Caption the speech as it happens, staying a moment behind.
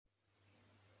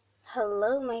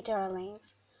Hello, my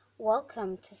darlings.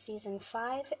 Welcome to Season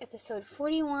 5, Episode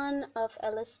 41 of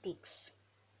Ella Speaks.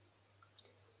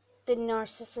 The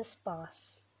Narcissist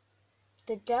Boss.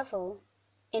 The Devil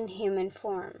in Human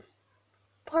Form.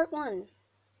 Part 1.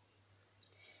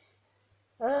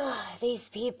 Ugh, these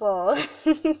people.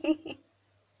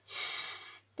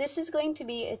 This is going to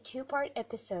be a two-part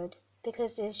episode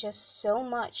because there's just so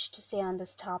much to say on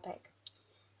this topic.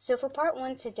 So for part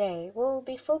 1 today, we'll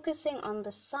be focusing on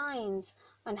the signs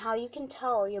on how you can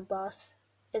tell your boss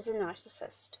is a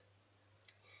narcissist.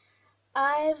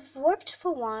 I've worked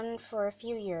for one for a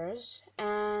few years,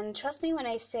 and trust me when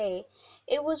I say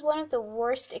it was one of the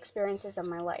worst experiences of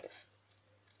my life.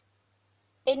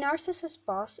 A narcissist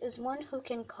boss is one who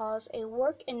can cause a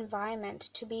work environment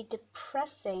to be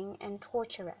depressing and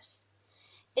torturous.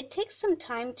 It takes some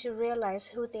time to realize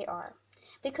who they are,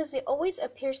 because they always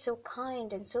appear so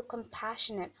kind and so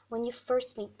compassionate when you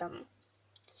first meet them.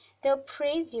 They'll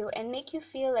praise you and make you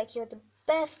feel like you're the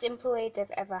best employee they've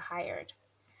ever hired.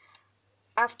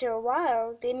 After a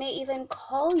while, they may even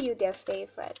call you their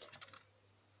favorite.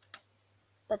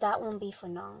 But that won't be for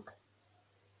long.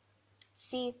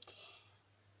 See,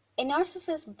 a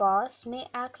narcissist boss may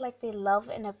act like they love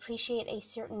and appreciate a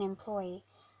certain employee,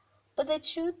 but the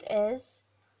truth is,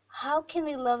 how can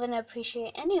they love and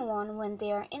appreciate anyone when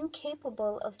they are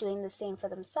incapable of doing the same for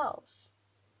themselves?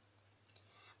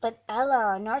 But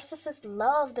Ella, narcissists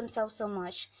love themselves so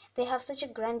much. They have such a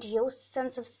grandiose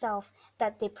sense of self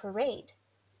that they parade.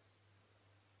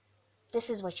 This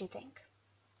is what you think.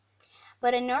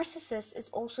 But a narcissist is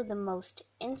also the most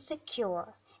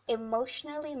insecure,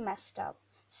 emotionally messed up,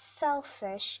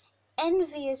 selfish,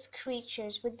 envious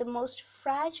creatures with the most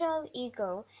fragile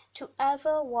ego to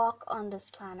ever walk on this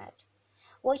planet.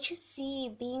 What you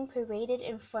see being paraded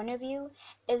in front of you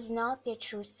is not their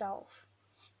true self.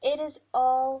 It is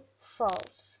all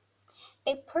false.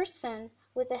 A person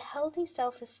with a healthy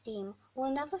self-esteem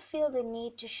will never feel the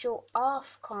need to show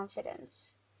off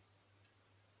confidence.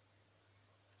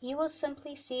 You will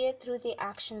simply see it through the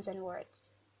actions and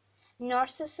words.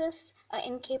 Narcissists are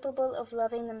incapable of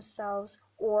loving themselves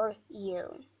or you.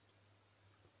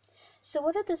 So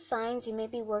what are the signs you may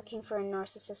be working for a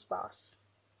narcissist boss?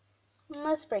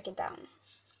 Let's break it down.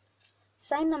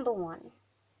 Sign number 1.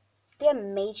 They're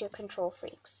major control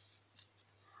freaks.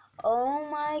 Oh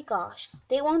my gosh,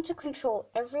 they want to control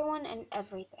everyone and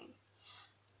everything.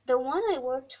 The one I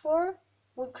worked for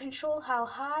would control how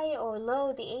high or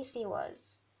low the AC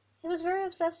was. He was very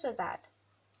obsessed with that.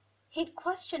 He'd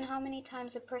question how many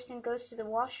times a person goes to the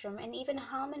washroom and even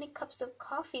how many cups of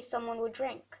coffee someone would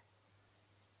drink.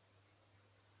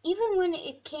 Even when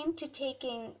it came to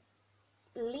taking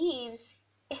leaves,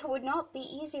 it would not be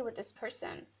easy with this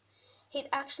person. He'd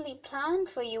actually plan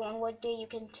for you on what day you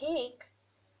can take,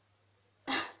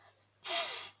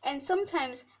 and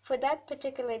sometimes for that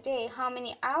particular day, how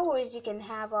many hours you can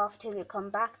have off till you come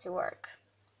back to work.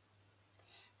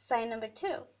 Sign number 2.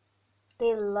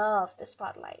 They love the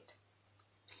spotlight.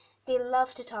 They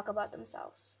love to talk about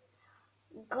themselves.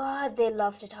 God, they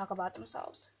love to talk about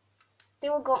themselves. They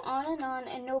will go on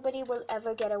and nobody will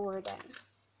ever get a word in.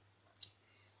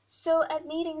 So at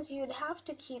meetings, you'd have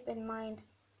to keep in mind,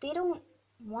 they don't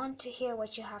want to hear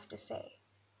what you have to say.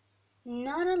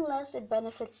 Not unless it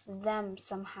benefits them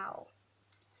somehow.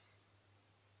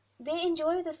 They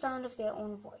enjoy the sound of their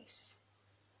own voice.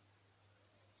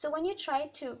 So when you try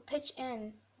to pitch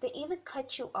in, they either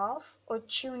cut you off or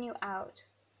tune you out.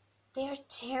 They are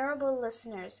terrible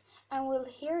listeners and will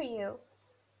hear you,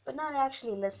 but not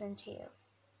actually listen to you.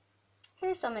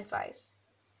 Here's some advice.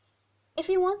 If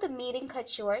you want the meeting cut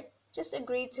short, just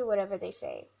agree to whatever they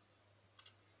say.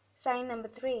 Sign number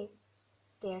 3.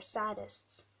 They are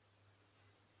sadists.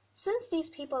 Since these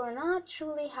people are not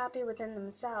truly happy within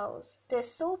themselves, their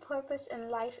sole purpose in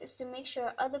life is to make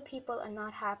sure other people are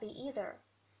not happy either.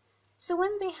 So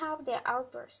when they have their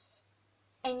outbursts,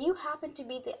 and you happen to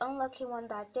be the unlucky one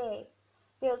that day,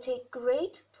 they'll take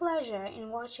great pleasure in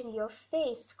watching your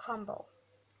face crumble.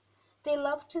 They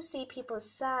love to see people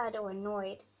sad or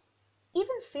annoyed,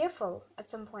 even fearful at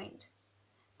some point.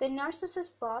 The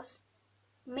narcissist boss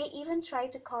may even try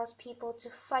to cause people to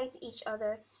fight each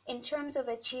other in terms of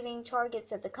achieving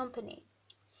targets at the company.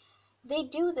 They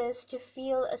do this to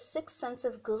feel a sick sense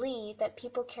of glee that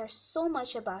people care so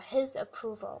much about his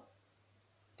approval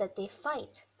that they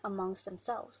fight amongst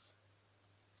themselves.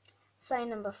 Sign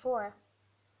number 4.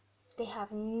 They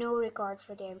have no regard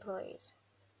for their employees.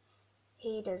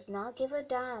 He does not give a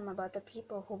damn about the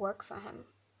people who work for him.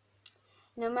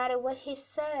 No matter what he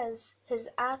says, his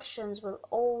actions will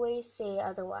always say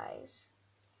otherwise.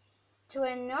 To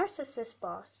a narcissist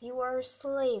boss, you are a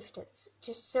slave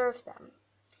to serve them.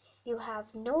 You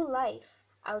have no life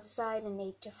outside an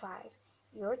 8 to 5.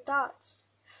 Your thoughts,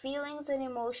 feelings, and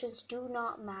emotions do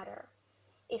not matter.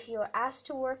 If you are asked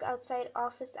to work outside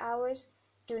office hours,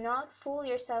 do not fool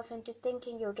yourself into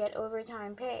thinking you'll get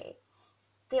overtime pay.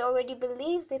 They already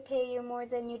believe they pay you more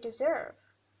than you deserve.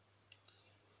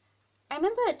 I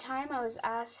remember a time I was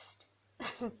asked,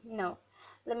 no,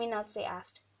 let me not say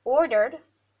asked, ordered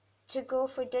to go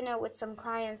for dinner with some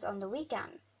clients on the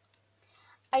weekend.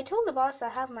 I told the boss I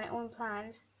have my own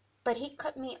plans, but he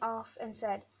cut me off and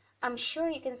said, I'm sure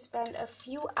you can spend a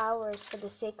few hours for the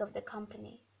sake of the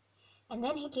company. And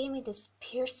then he gave me this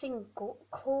piercing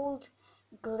cold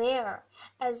glare,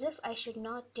 as if I should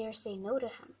not dare say no to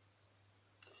him.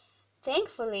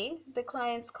 Thankfully, the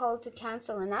clients called to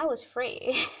cancel and I was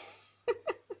free.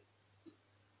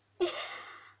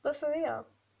 But for real,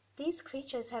 these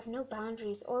creatures have no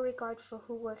boundaries or regard for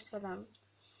who works for them.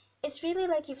 It's really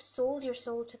like you've sold your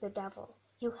soul to the devil.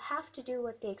 You have to do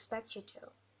what they expect you to,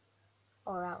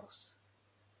 or else.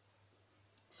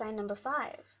 Sign number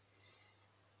 5.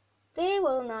 They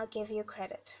will not give you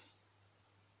credit.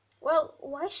 Well,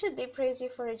 why should they praise you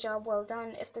for a job well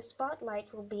done if the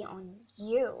spotlight will be on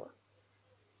you?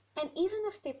 And even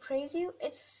if they praise you,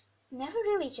 it's never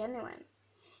really genuine.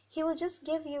 He will just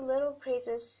give you little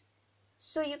praises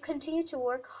so you continue to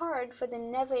work hard for the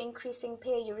never-increasing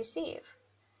pay you receive.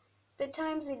 The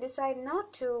times they decide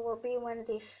not to will be when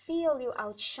they feel you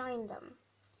outshine them.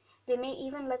 They may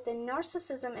even let the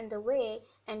narcissism in the way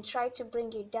and try to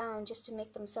bring you down just to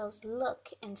make themselves look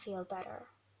and feel better.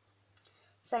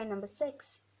 Sign number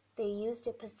 6. They use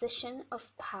their position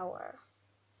of power.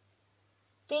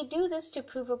 They do this to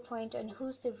prove a point on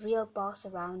who's the real boss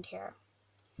around here.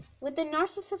 With the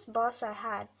narcissist boss I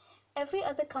had, every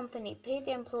other company paid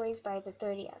their employees by the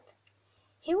 30th.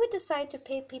 He would decide to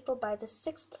pay people by the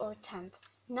 6th or 10th,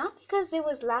 not because there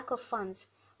was lack of funds,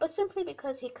 but simply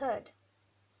because he could.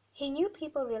 He knew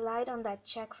people relied on that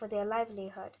check for their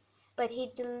livelihood, but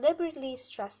he deliberately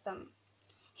stressed them.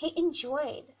 He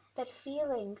enjoyed that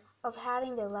feeling of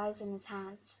having their lives in his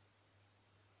hands.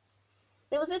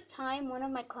 There was a time one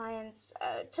of my clients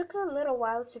took a little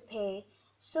while to pay,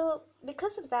 so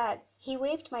because of that, he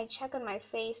waved my check on my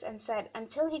face and said,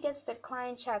 until he gets that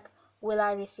client check, will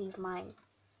I receive mine.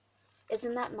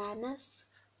 Isn't that madness?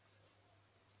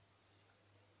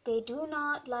 They do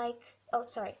not like,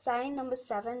 sign number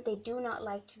 7, they do not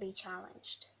like to be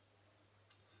challenged.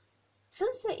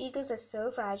 Since their egos are so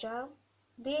fragile,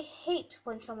 they hate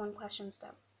when someone questions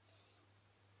them.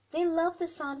 They love the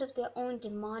sound of their own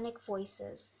demonic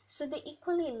voices, so they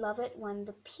equally love it when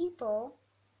the people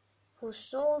whose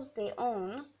souls they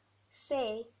own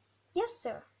say, yes,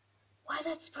 sir. Why,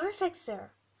 that's perfect, sir.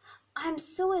 I'm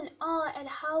so in awe at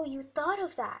how you thought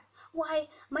of that. Why,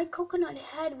 my coconut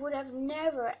head would have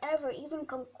never, ever even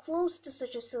come close to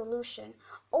such a solution.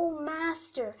 Oh,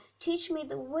 master, teach me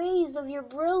the ways of your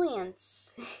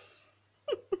brilliance.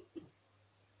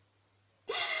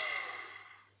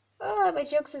 Oh, but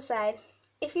jokes aside,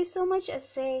 if you so much as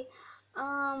say,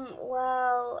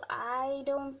 well, I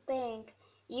don't think,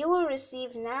 you will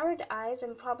receive narrowed eyes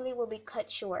and probably will be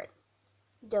cut short.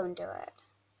 Don't do it.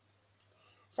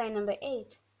 Sign number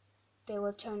 8. They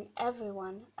will turn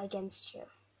everyone against you.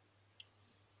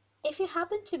 If you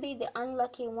happen to be the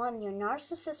unlucky one your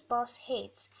narcissist boss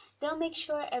hates, they'll make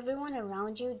sure everyone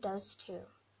around you does too.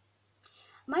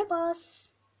 My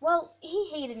boss, well, he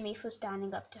hated me for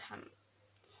standing up to him.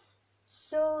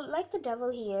 So, like the devil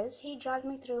he is, he dragged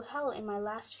me through hell in my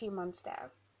last few months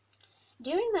there.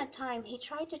 During that time, he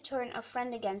tried to turn a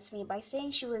friend against me by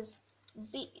saying she was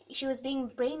being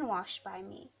brainwashed by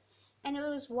me, and it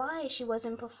was why she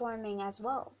wasn't performing as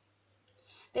well.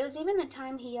 There was even a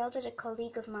time he yelled at a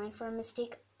colleague of mine for a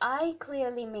mistake I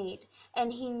clearly made,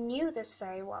 and he knew this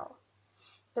very well.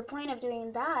 The point of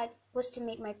doing that was to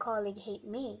make my colleague hate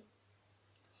me.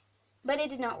 But it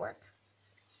did not work.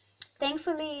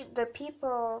 Thankfully, the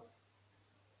people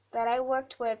that I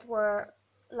worked with were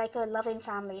like a loving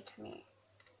family to me.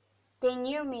 They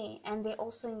knew me and they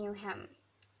also knew him.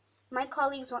 My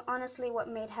colleagues were honestly what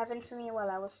made heaven for me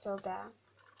while I was still there.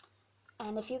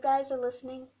 And if you guys are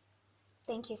listening,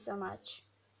 thank you so much.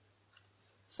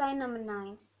 Sign number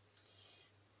 9.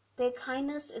 Their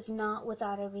kindness is not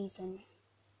without a reason.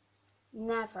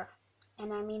 Never,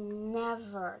 and I mean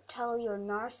never, tell your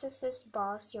narcissist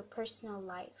boss your personal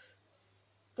life.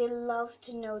 They love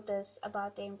to know this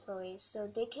about their employees so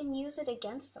they can use it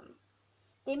against them.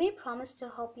 They may promise to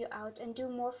help you out and do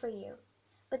more for you,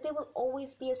 but there will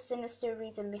always be a sinister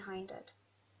reason behind it.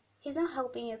 He's not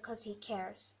helping you because he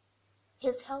cares.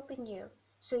 He's helping you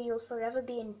so you'll forever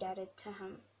be indebted to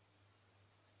him.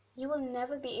 You will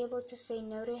never be able to say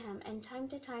no to him, and time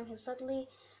to time he'll suddenly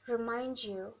remind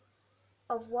you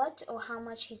of what or how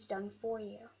much he's done for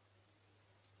you.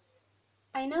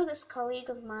 I know this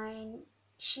colleague of mine,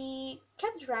 she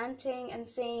kept ranting and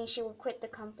saying she will quit the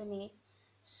company.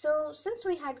 So since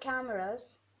we had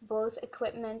cameras, both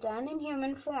equipment and in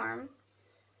human form,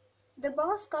 the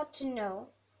boss got to know,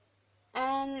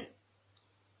 and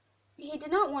he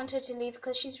did not want her to leave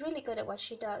because she's really good at what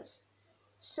she does.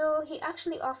 So he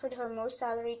actually offered her more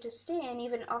salary to stay and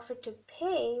even offered to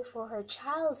pay for her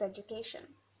child's education.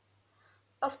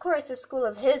 Of course, a school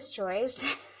of his choice.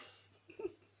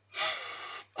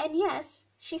 And yes,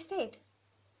 she stayed.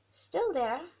 Still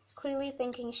there, clearly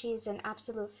thinking she's an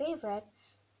absolute favorite,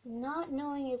 not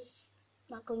knowing it's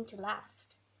not going to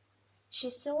last. She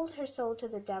sold her soul to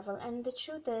the devil, and the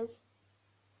truth is,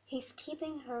 he's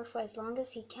keeping her for as long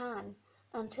as he can,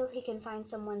 until he can find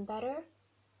someone better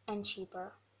and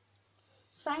cheaper.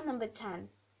 Sign number 10.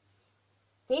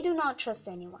 They do not trust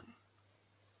anyone.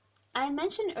 I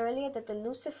mentioned earlier that the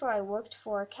Lucifer I worked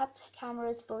for kept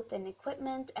cameras both in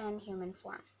equipment and human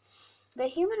form. The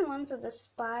human ones are the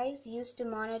spies used to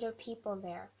monitor people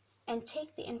there and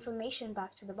take the information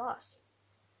back to the boss.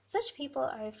 Such people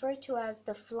are referred to as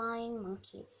the flying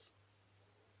monkeys.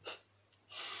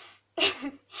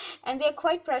 And they're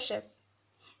quite precious.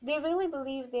 They really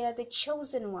believe they are the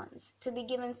chosen ones to be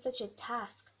given such a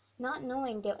task, not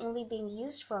knowing they're only being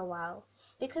used for a while,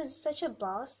 because such a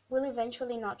boss will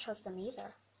eventually not trust them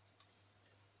either.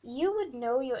 You would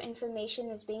know your information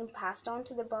is being passed on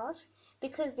to the boss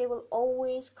because they will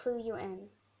always clue you in.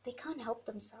 They can't help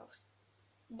themselves.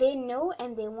 They know,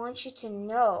 and they want you to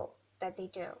know that they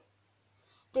do.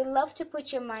 They love to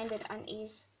put your mind at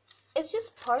unease. It's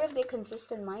just part of their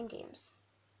consistent mind games.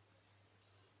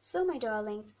 So, my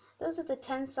darlings, those are the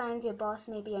 10 signs your boss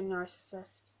may be a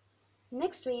narcissist.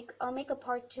 Next week, I'll make a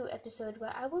part 2 episode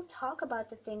where I will talk about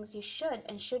the things you should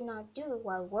and should not do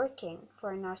while working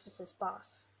for a narcissist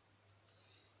boss.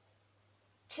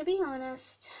 To be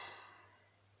honest,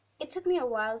 it took me a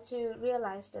while to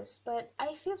realize this, but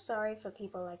I feel sorry for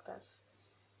people like this.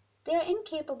 They are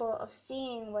incapable of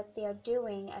seeing what they are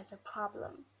doing as a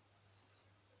problem.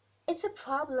 It's a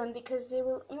problem because they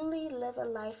will only live a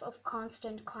life of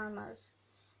constant karmas.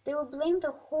 They will blame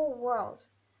the whole world,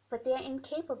 but they are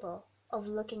incapable of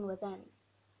looking within.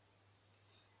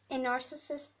 A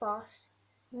narcissist boss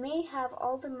may have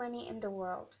all the money in the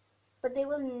world, but they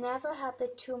will never have the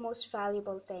 2 most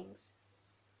valuable things: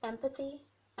 empathy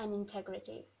and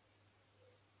integrity.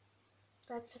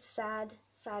 That's a sad,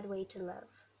 sad way to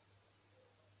live.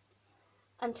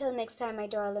 Until next time, my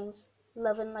darlings,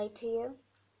 love and light to you.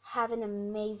 Have an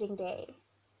amazing day.